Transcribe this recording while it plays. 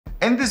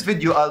In this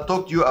video, I'll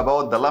talk to you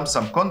about the lump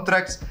sum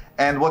contracts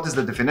and what is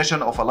the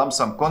definition of a lump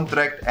sum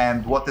contract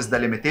and what is the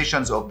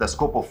limitations of the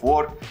scope of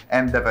work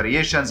and the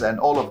variations and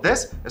all of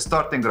this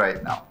starting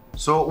right now.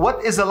 So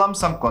what is a lump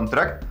sum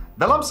contract?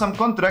 The lump sum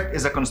contract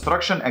is a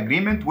construction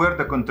agreement where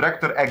the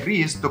contractor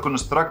agrees to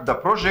construct the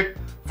project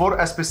for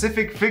a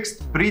specific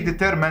fixed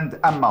predetermined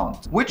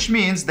amount, which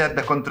means that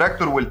the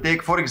contractor will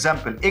take, for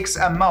example, X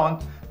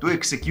amount to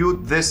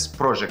execute this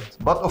project.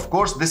 But of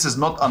course, this is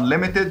not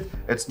unlimited.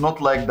 It's not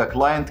like the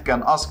client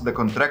can ask the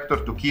contractor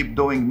to keep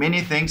doing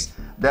many things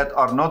that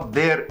are not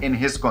there in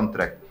his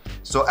contract.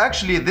 So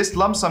actually, this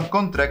lump sum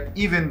contract,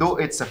 even though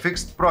it's a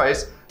fixed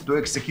price to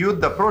execute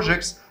the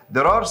projects,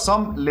 there are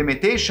some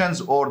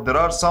limitations or there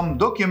are some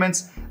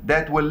documents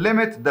that will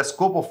limit the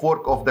scope of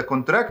work of the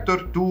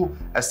contractor to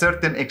a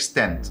certain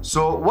extent.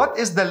 So what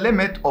is the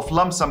limit of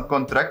lump sum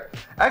contract?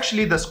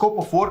 Actually, the scope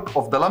of work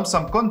of the lump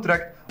sum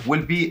contract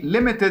will be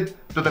limited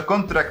to the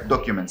contract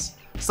documents,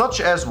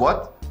 such as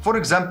what? For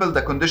example,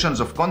 the conditions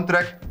of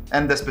contract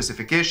and the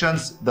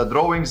specifications, the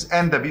drawings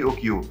and the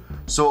BOQ.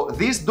 So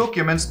these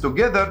documents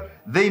together,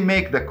 they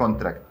make the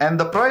contract. And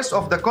the price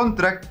of the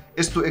contract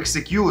is to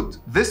execute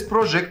this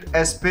project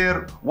as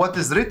per what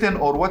is written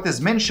or what is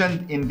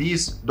mentioned in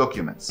these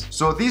documents.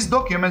 So these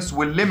documents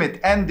will limit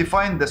and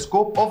define the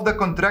scope of the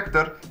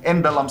contractor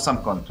in the lump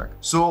sum contract.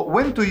 So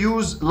when to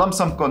use lump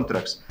sum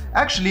contracts?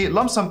 Actually,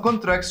 lump sum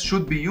contracts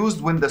should be used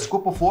when the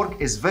scope of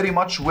work is very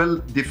much well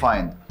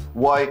defined.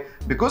 Why?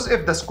 Because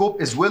if the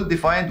scope is well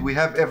defined, we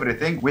have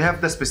everything. We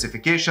have the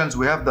specifications,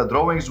 we have the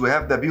drawings, we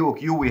have the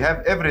BOQ, we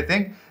have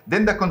everything.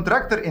 Then the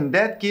contractor in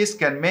that case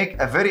can make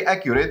a very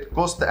accurate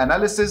cost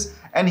analysis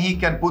and he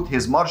can put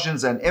his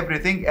margins and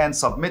everything and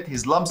submit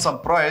his lump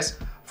sum price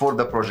for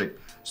the project.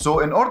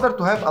 So in order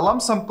to have a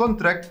lump sum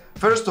contract,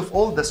 first of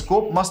all, the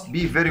scope must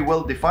be very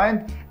well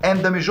defined and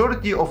the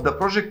majority of the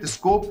project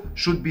scope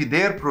should be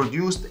there,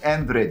 produced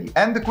and ready.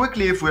 And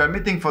quickly, if we are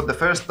meeting for the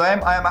first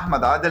time, I am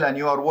Ahmed Adel and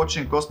you are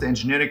watching Cost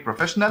Engineering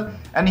Professional,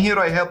 and here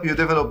I help you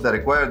develop the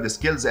required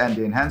skills and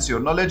enhance your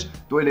knowledge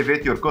to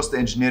elevate your cost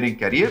engineering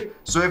career.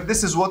 So if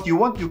this is what you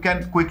want, you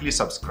can quickly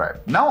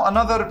subscribe. Now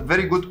another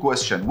very good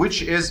question,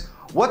 which is,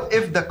 what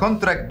if the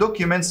contract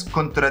documents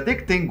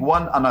contradicting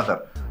one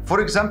another? For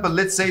example,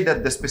 let's say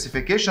that the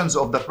specifications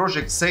of the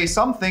project say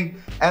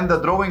something and the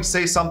drawings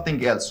say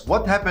something else.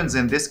 What happens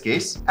in this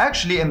case?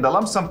 Actually, in the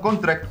lump sum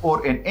contract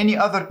or in any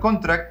other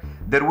contract,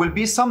 there will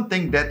be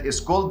something that is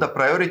called the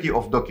priority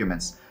of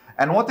documents.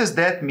 And what does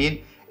that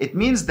mean? It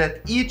means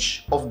that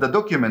each of the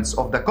documents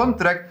of the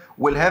contract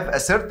will have a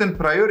certain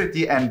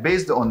priority, and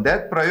based on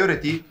that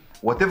priority,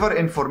 whatever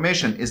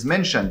information is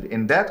mentioned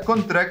in that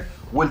contract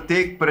will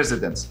take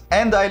precedence.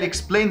 And I'll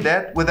explain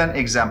that with an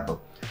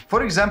example.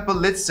 For example,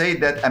 let's say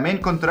that a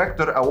main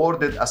contractor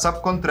awarded a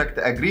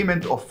subcontract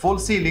agreement of full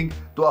ceiling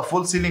to a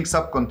full ceiling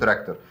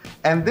subcontractor,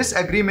 and this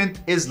agreement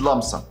is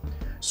lump sum.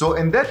 So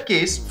in that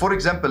case, for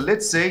example,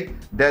 let's say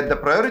that the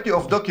priority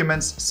of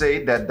documents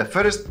say that the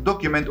first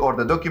document or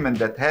the document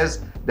that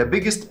has the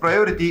biggest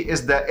priority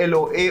is the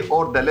LOA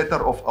or the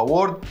letter of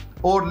award,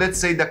 or let's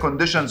say the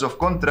conditions of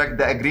contract,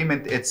 the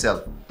agreement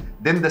itself.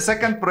 Then the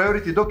second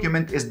priority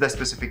document is the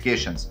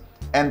specifications.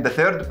 And the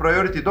third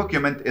priority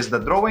document is the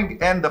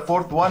drawing, and the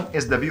fourth one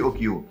is the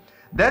BOQ.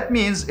 That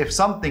means if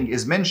something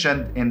is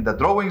mentioned in the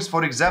drawings,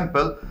 for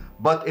example,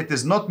 but it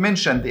is not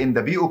mentioned in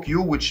the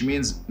BOQ, which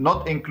means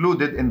not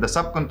included in the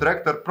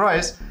subcontractor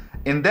price,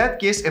 in that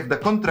case, if the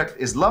contract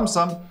is lump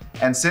sum,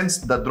 and since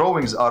the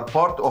drawings are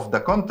part of the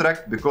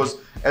contract, because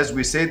as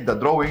we said, the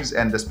drawings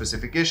and the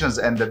specifications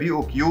and the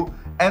BOQ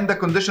and the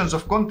conditions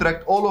of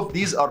contract, all of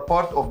these are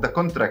part of the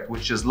contract,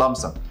 which is lump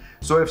sum.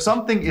 So if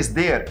something is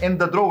there in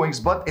the drawings,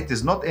 but it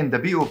is not in the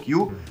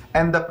BOQ,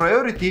 and the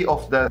priority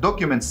of the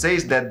document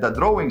says that the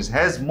drawings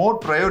has more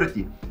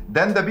priority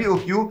than the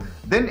BOQ,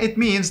 then it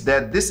means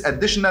that this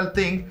additional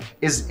thing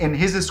is in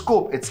his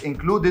scope. It's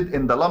included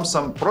in the lump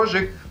sum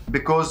project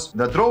because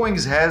the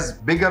drawings has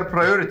bigger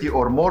priority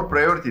or more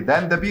priority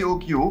than the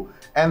BOQ,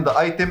 and the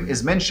item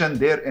is mentioned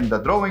there in the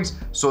drawings.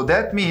 So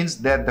that means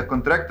that the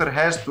contractor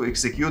has to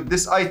execute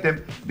this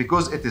item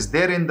because it is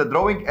there in the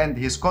drawing and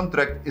his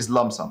contract is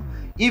lump sum,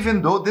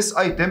 even though this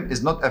item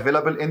is not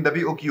available in the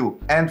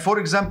BOQ. And for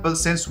example,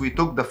 since we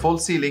took the full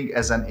ceiling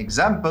as an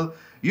example,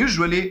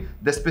 usually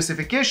the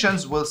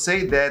specifications will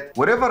say that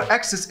whatever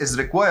access is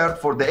required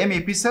for the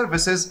MEP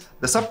services,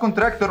 the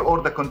subcontractor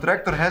or the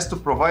contractor has to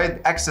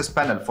provide access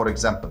panel, for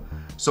example.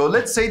 So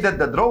let's say that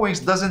the drawings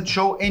doesn't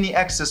show any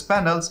access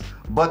panels,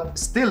 but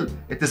still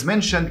it is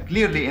mentioned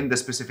clearly in the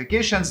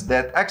specifications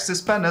that access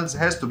panels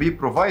has to be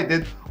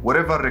provided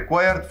wherever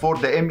required for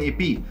the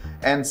MEP.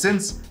 And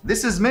since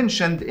this is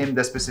mentioned in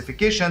the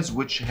specifications,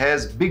 which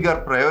has bigger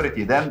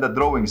priority than the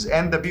drawings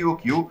and the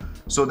BOQ,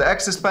 so the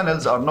access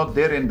panels are not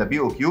there in the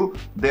BOQ,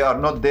 they are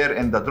not there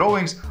in the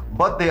drawings,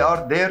 but they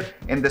are there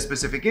in the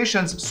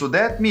specifications. So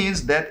that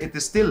means that it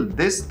is still,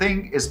 this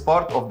thing is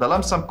part of the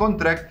lump sum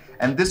contract,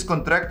 and this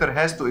contractor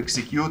has to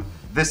execute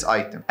this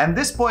item. And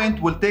this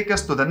point will take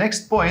us to the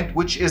next point,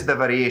 which is the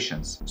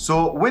variations.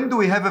 So when do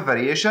we have a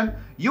variation?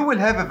 You will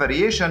have a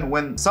variation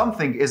when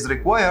something is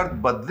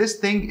required, but this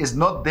thing is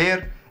not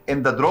there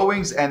in the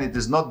drawings, and it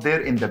is not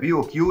there in the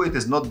BOQ, it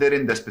is not there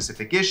in the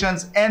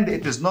specifications, and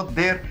it is not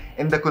there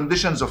in the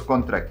conditions of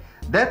contract.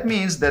 That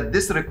means that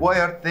this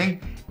required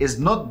thing is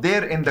not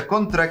there in the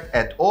contract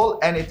at all,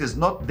 and it is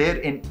not there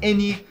in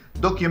any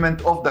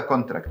document of the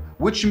contract,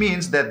 which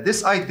means that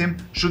this item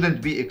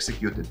shouldn't be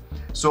executed.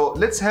 So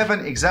let's have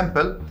an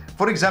example.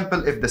 For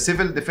example, if the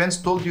civil defense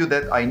told you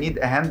that I need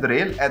a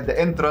handrail at the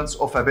entrance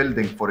of a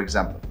building, for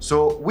example.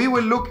 So we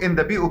will look in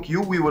the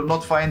BOQ, we will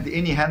not find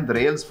any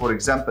handrails, for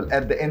example,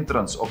 at the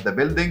entrance of the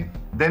building.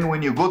 Then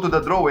when you go to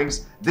the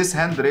drawings, this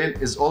handrail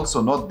is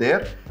also not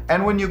there.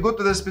 And when you go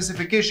to the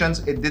specifications,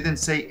 it didn't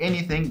say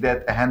anything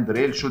that a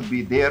handrail should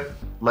be there,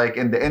 like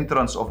in the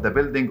entrance of the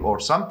building or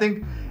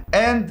something.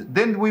 And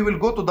then we will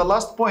go to the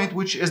last point,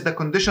 which is the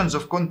conditions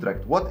of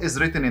contract. What is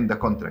written in the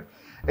contract?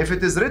 If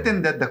it is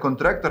written that the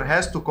contractor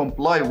has to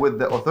comply with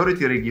the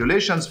authority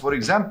regulations, for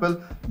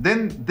example,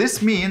 then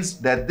this means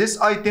that this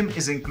item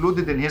is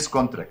included in his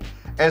contract.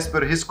 As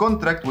per his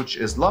contract, which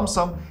is lump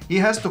sum, he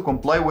has to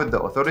comply with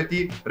the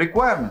authority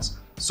requirements.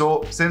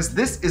 So since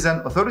this is an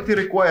authority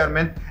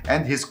requirement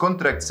and his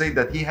contract say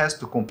that he has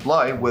to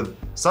comply with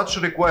such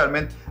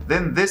requirement,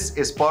 then this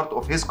is part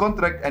of his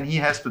contract and he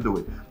has to do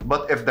it.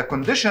 But if the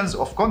conditions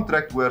of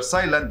contract were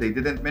silent, they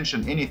didn't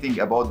mention anything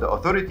about the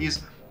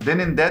authorities, then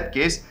in that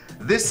case,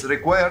 this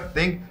required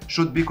thing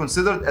should be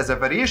considered as a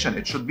variation.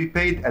 It should be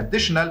paid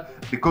additional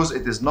because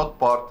it is not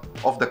part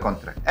of the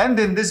contract. And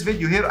in this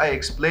video here, I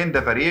explained the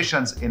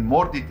variations in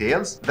more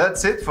details.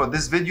 That's it for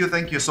this video.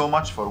 Thank you so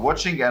much for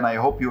watching and I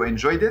hope you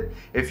enjoyed it.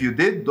 If you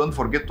did, don't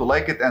forget to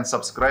like it and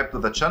subscribe to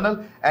the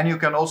channel. And you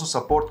can also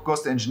support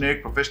Cost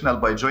Engineering Professional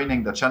by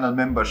joining the channel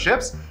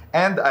memberships.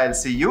 And I'll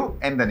see you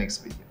in the next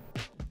video.